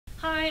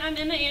Hi, I'm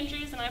Emma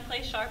Andrews and I play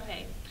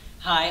Sharpay.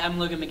 Hi, I'm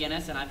Logan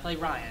McGinnis and I play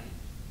Ryan.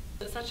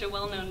 It's such a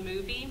well-known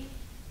movie.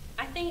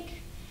 I think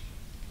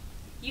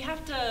you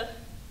have to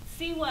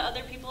see what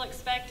other people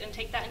expect and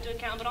take that into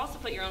account, but also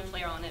put your own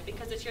flair on it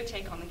because it's your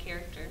take on the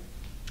character.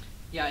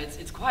 Yeah,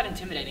 it's quite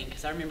intimidating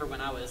because I remember when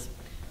I was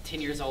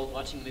 10 years old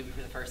watching the movie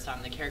for the first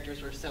time, the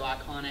characters were so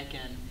iconic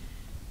and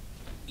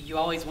you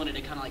always wanted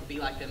to kind of like be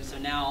like them. So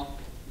now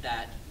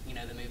that, you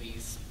know, the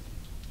movie's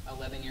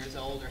 11 years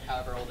old or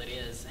however old it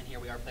is, and here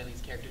we are playing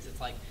these characters,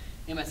 it's like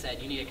Emma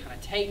said, you need to kind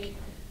of take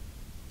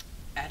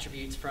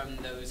attributes from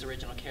those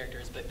original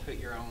characters but put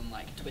your own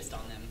like twist on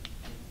them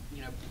and,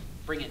 you know,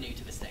 bring it new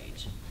to the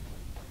stage.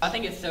 I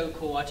think it's so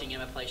cool watching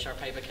Emma play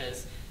Sharpay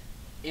because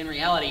in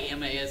reality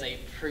Emma is a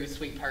true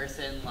sweet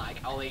person, like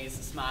always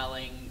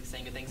smiling,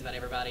 saying good things about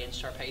everybody, and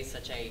Sharpay is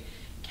such a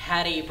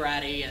catty,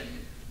 bratty, and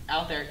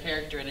out there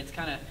character, and it's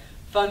kind of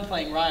fun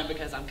playing Ryan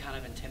because I'm kind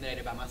of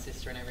intimidated by my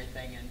sister and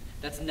everything, and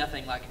that's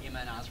nothing like Emma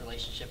and I's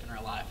relationship in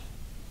real life.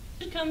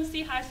 You should come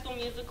see High School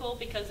Musical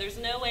because there's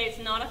no way it's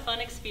not a fun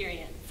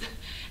experience.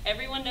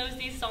 Everyone knows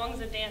these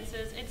songs and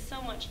dances. It's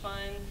so much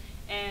fun,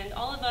 and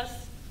all of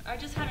us are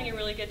just having a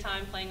really good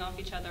time playing off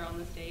each other on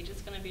the stage.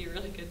 It's going to be a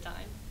really good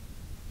time.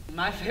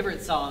 My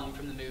favorite song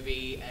from the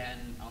movie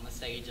and on the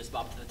stage is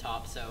Bop to the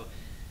Top, so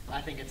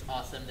I think it's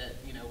awesome that,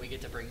 you know, we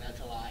get to bring that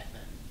to life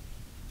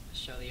and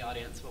show the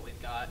audience what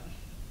we've got.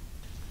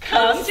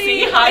 Come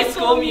see High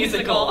School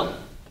Musical!